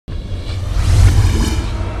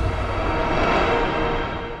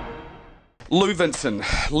Lou Vincent,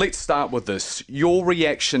 let's start with this. Your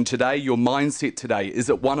reaction today, your mindset today, is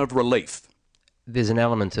it one of relief? There's an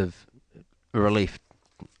element of relief.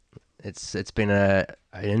 It's been an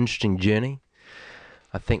interesting journey.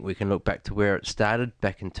 I think we can look back to where it started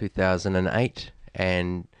back in 2008,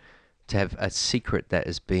 and to have a secret that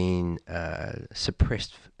has been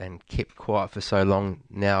suppressed and kept quiet for so long,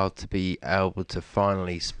 now to be able to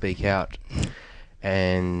finally speak out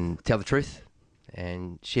and tell the truth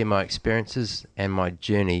and share my experiences and my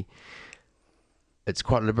journey. It's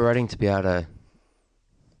quite liberating to be able to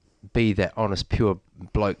be that honest, pure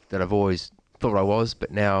bloke that I've always thought I was,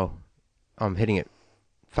 but now I'm hitting it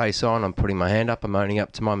face on. I'm putting my hand up. I'm owning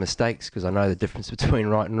up to my mistakes because I know the difference between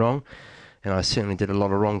right and wrong, and I certainly did a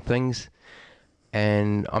lot of wrong things.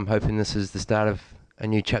 And I'm hoping this is the start of a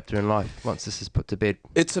new chapter in life once this is put to bed.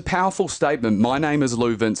 It's a powerful statement. My name is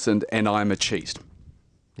Lou Vincent and I'm a cheat.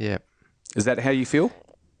 Yeah. Is that how you feel?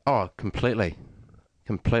 Oh, completely.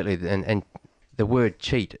 Completely. And the word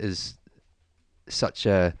cheat is such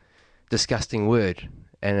a disgusting word,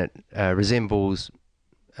 and it resembles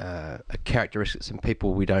characteristics in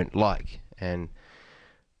people we don't like. And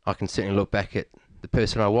I can certainly look back at the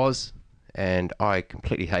person I was, and I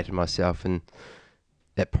completely hated myself, and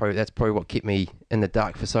that's probably what kept me in the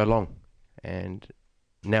dark for so long. And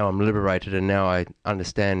now I'm liberated, and now I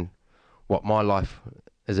understand what my life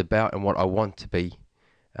is about and what I want to be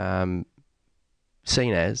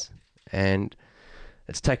seen as. And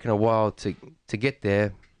it's taken a while to get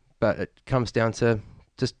there, but it comes down to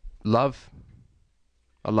just love.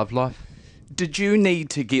 I love life. Did you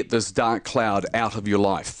need to get this dark cloud out of your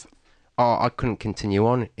life? Oh, I couldn't continue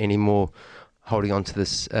on anymore holding on to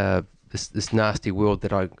this this nasty world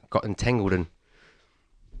that I got entangled in.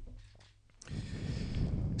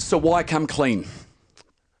 So why come clean?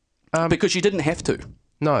 Because you didn't have to.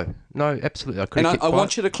 No, absolutely. I couldn't. And I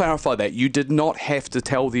want you to clarify that. You did not have to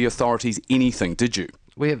tell the authorities anything, did you?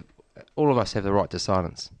 All of us have the right to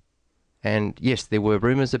silence. And yes, there were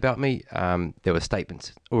rumours about me. There were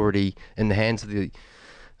statements already in the hands of the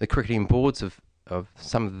cricketing boards of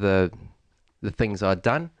some of the things I'd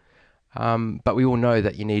done. But we all know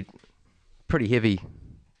that you need pretty heavy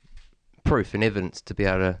proof and evidence to be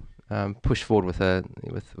able to push forward with a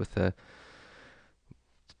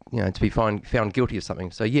to be found guilty of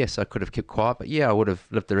something. So yes, I could have kept quiet, but yeah, I would have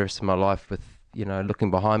lived the rest of my life with,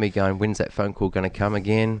 looking behind me going, when's that phone call going to come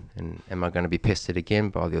again? And am I going to be pestered again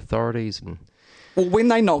by the authorities? And well, when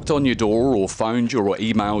they knocked on your door or phoned you or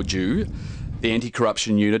emailed you, the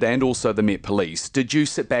anti-corruption unit and also the Met Police, did you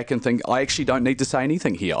sit back and think, I actually don't need to say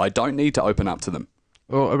anything here. I don't need to open up to them?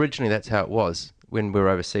 Well, originally that's how it was. When we were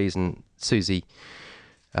overseas, and Susie,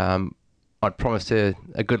 I'd promised her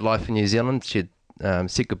a good life in New Zealand. She'd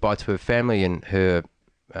said goodbye to her family and her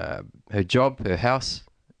job, her house,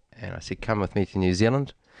 and I said, come with me to New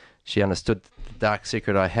Zealand. She understood the dark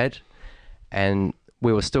secret I had, and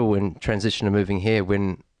we were still in transition to moving here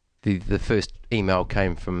when the first email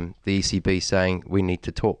came from the ECB saying we need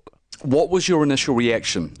to talk. What was your initial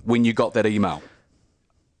reaction when you got that email?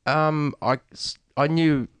 I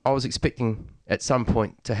knew I was expecting at some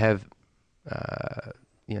point to have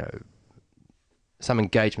some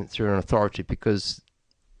engagement through an authority, because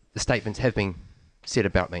the statements have been said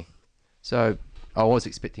about me. So I was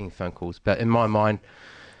expecting phone calls, but in my mind,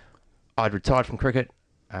 I'd retired from cricket.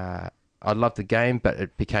 I loved the game, but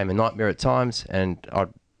it became a nightmare at times, and I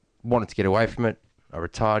wanted to get away from it. I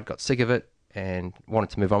retired, got sick of it, and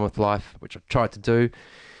wanted to move on with life, which I tried to do.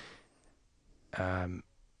 But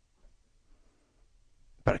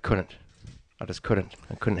I couldn't. I just couldn't.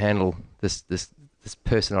 I couldn't handle this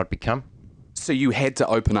person I'd become. So you had to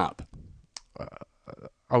open up?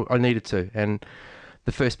 I needed to. And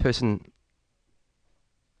the first person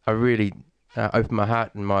I really opened my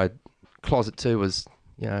heart and my closet to was,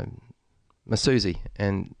 my Susie.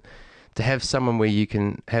 And to have someone where you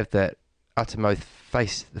can have that uttermost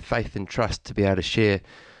faith and trust to be able to share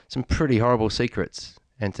some pretty horrible secrets,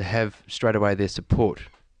 and to have straight away their support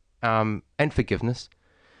and forgiveness,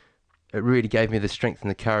 it really gave me the strength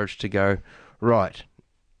and the courage to go, right,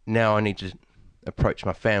 now I need to approach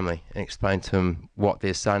my family and explain to them what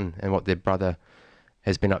their son and what their brother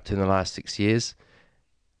has been up to in the last 6 years.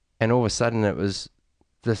 And all of a sudden it was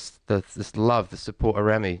this love, the support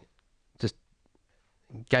around me just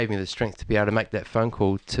gave me the strength to be able to make that phone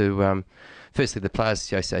call to firstly the Players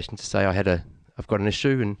Association to say I've got an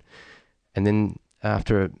issue, and then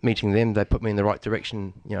after meeting them, they put me in the right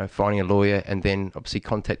direction, finding a lawyer, and then obviously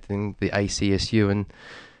contacting the ACSU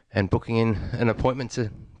and booking in an appointment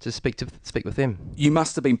to speak with them. You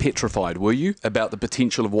must have been petrified, were you, about the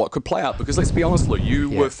potential of what could play out? Because let's be honest, Lou, you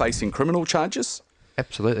were facing criminal charges.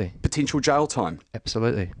 Absolutely. Potential jail time.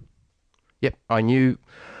 Absolutely. Yep. I knew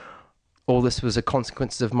all this was a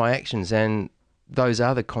consequence of my actions, and those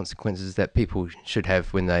are the consequences that people should have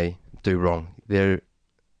when they do wrong. There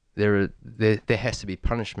has to be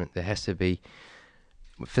punishment. There has to be,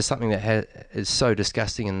 for something that is so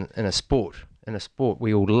disgusting in a sport. In a sport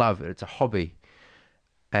we all love, it's a hobby,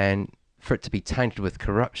 and for it to be tainted with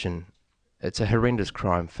corruption, it's a horrendous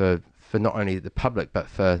crime for not only the public but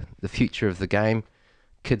for the future of the game.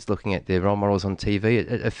 Kids looking at their role models on TV,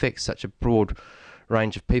 it affects such a broad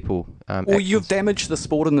range of people. Well, you've damaged the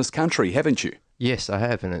sport in this country, haven't you? Yes, I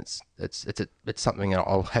have, and it's something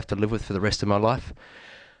I'll have to live with for the rest of my life.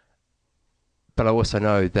 But I also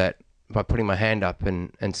know that by putting my hand up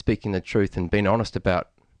and speaking the truth and being honest about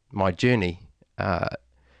my journey,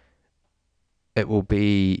 it will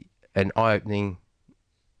be an eye-opening,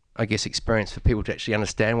 I guess, experience for people to actually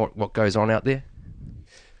understand what goes on out there.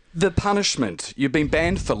 The punishment, you've been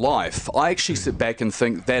banned for life. I actually sit back and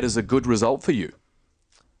think that is a good result for you,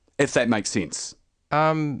 if that makes sense.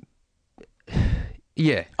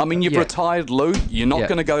 Yeah. I mean, you've retired, Lou. You're not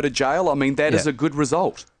going to go to jail. I mean, that is a good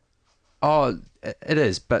result. Oh, it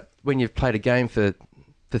is. But when you've played a game for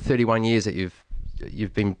 31 years that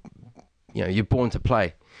you've been, you're born to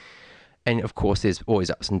play. And of course, there's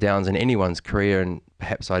always ups and downs in anyone's career, and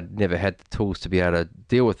perhaps I'd never had the tools to be able to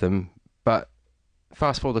deal with them. But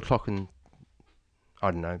fast forward the clock in,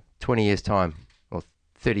 I don't know, 20 years' time or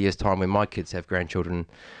 30 years' time, when my kids have grandchildren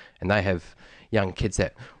and they have young kids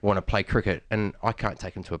that want to play cricket, and I can't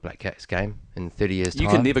take them to a Black Cats game in 30 years' time. You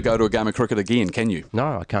can never go to a game of cricket again, can you?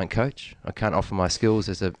 No, I can't coach. I can't offer my skills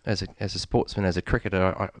as a sportsman, as a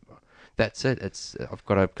cricketer. That's it. I've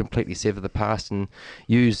got to completely sever the past and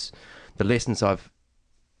use the lessons I've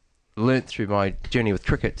learnt through my journey with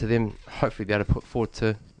cricket to then hopefully be able to put forward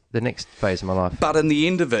to the next phase of my life. But in the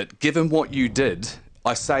end of it, given what you did,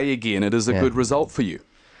 I say again, it is a good result for you.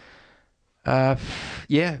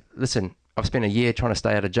 Listen, I've spent a year trying to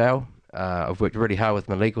stay out of jail. I've worked really hard with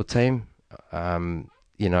my legal team.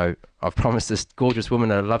 I've promised this gorgeous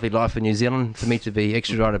woman a lovely life in New Zealand for me to be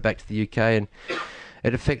extradited back to the UK, and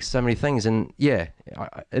it affects so many things. And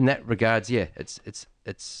in that regards, it's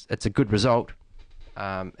a good result.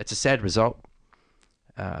 It's a sad result,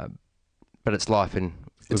 but it's life, and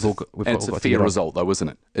it's a fair result, though, isn't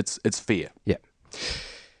it? It's fair. Yeah.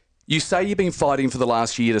 You say you've been fighting for the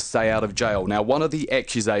last year to stay out of jail. Now, one of the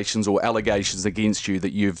accusations or allegations against you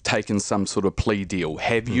that you've taken some sort of plea deal.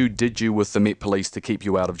 Did you with the Met Police to keep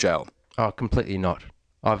you out of jail? Oh, completely not.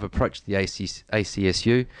 I've approached the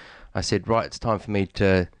ACSU. I said, right, it's time for me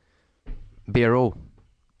to bear all.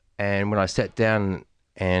 And when I sat down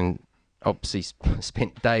and obviously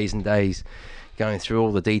spent days and days going through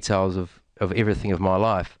all the details of everything of my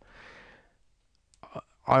life,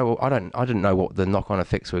 I didn't know what the knock-on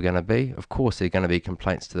effects were going to be. Of course, there are going to be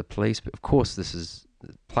complaints to the police, but of course,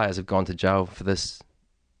 players have gone to jail for this,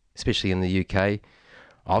 especially in the UK.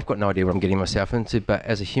 I've got no idea what I'm getting myself into, but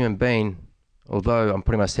as a human being, although I'm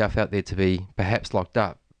putting myself out there to be perhaps locked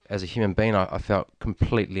up, as a human being, I felt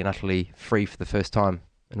completely and utterly free for the first time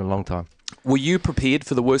in a long time. Were you prepared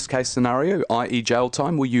for the worst-case scenario, i.e. jail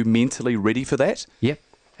time? Were you mentally ready for that? Yep,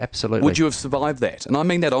 absolutely. Would you have survived that? And I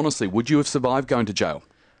mean that honestly. Would you have survived going to jail?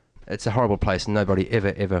 It's a horrible place, and nobody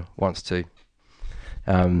ever wants to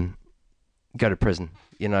go to prison.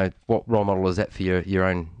 What role model is that for your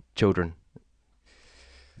own children?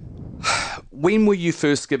 When were you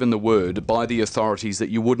first given the word by the authorities that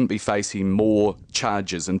you wouldn't be facing more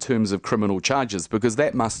charges in terms of criminal charges? Because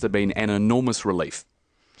that must have been an enormous relief.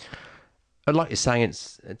 Like you're saying,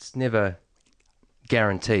 it's never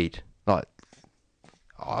guaranteed. Like,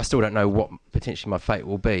 I still don't know what potentially my fate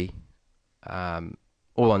will be.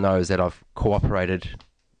 All I know is that I've cooperated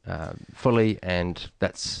fully, and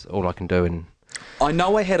that's all I can do. And I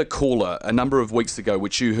know I had a caller a number of weeks ago,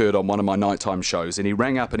 which you heard on one of my nighttime shows, and he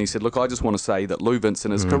rang up and he said, look, I just want to say that Lou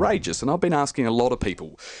Vincent is courageous. And I've been asking a lot of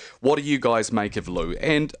people, what do you guys make of Lou?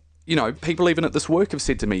 And, people even at this work have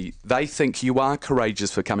said to me, they think you are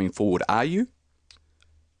courageous for coming forward. Are you?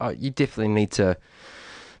 You definitely need to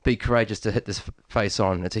be courageous to hit this face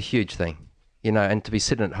on. It's a huge thing, and to be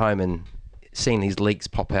sitting at home and seeing these leaks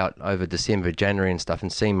pop out over December, January and stuff,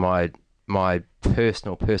 and seeing my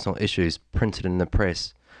personal issues printed in the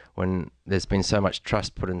press when there's been so much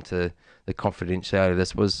trust put into the confidentiality of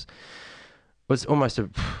this was almost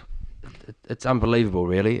it's unbelievable,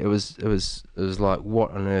 really. It was like,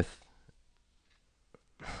 what on earth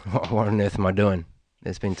am I doing?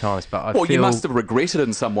 There's been times, but I Well, feel... you must have regretted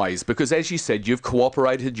in some ways because, as you said, you've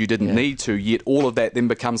cooperated, you didn't need to, yet all of that then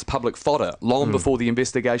becomes public fodder long before the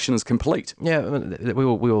investigation is complete. Yeah, we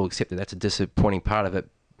all accept that that's a disappointing part of it.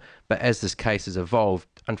 But as this case has evolved,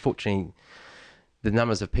 unfortunately, the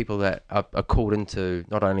numbers of people that are called in to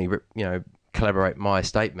not only collaborate my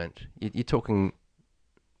statement, you're talking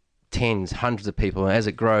tens, hundreds of people, and as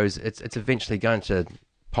it grows, it's eventually going to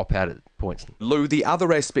pop out at points. Lou, the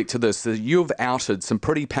other aspect to this is you've outed some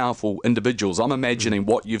pretty powerful individuals. I'm imagining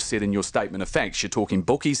what you've said in your statement of facts. You're talking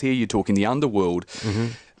bookies here, you're talking the underworld.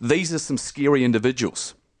 These are some scary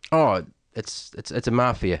individuals. Oh, it's a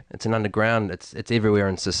mafia. It's an underground. It's everywhere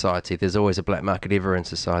in society. There's always a black market everywhere in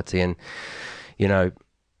society, and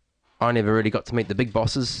I never really got to meet the big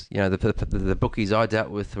bosses. The bookies I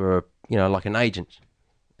dealt with were like an agent,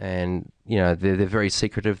 and they're very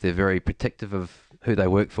secretive. They're very protective of who they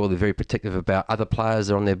work for. They're very protective about other players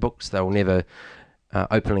that are on their books. They'll never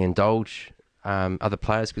openly indulge other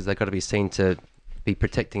players because they've got to be seen to be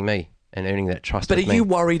protecting me and earning that trust. But are you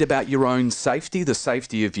worried about your own safety, the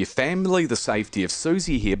safety of your family, the safety of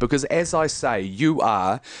Susie here? Because as I say, you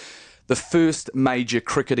are the first major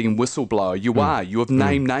cricketing whistleblower. You have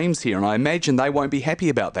named names here, and I imagine they won't be happy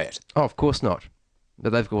about that. Oh, of course not.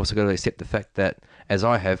 But they've also got to accept the fact that, as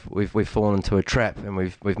I have, we've fallen into a trap and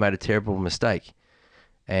we've made a terrible mistake.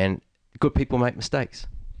 And good people make mistakes.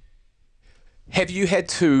 Have you had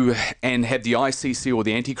to, and have the ICC or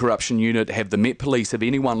the Anti-Corruption Unit, have the Met Police, have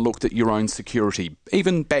anyone looked at your own security,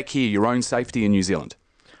 even back here, your own safety in New Zealand?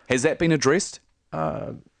 Has that been addressed?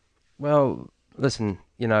 Well, listen,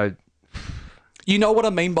 You know what I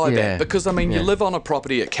mean by that? Because, you live on a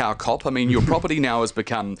property at Cowcop. Your property now has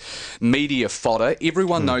become media fodder.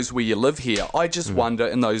 Everyone knows where you live here. I just wonder,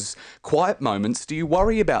 in those quiet moments, do you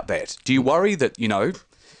worry about that? Do you worry that,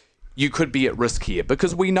 you could be at risk here?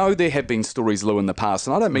 Because we know there have been stories, Lou, in the past,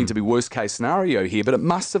 and I don't mean to be worst case scenario here, but it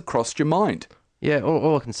must have crossed your mind. Yeah,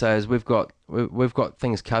 all I can say is we've got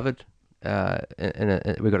things covered.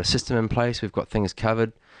 We've got a system in place. We've got things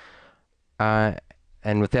covered.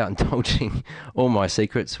 And without indulging all my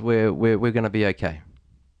secrets, we're going to be okay.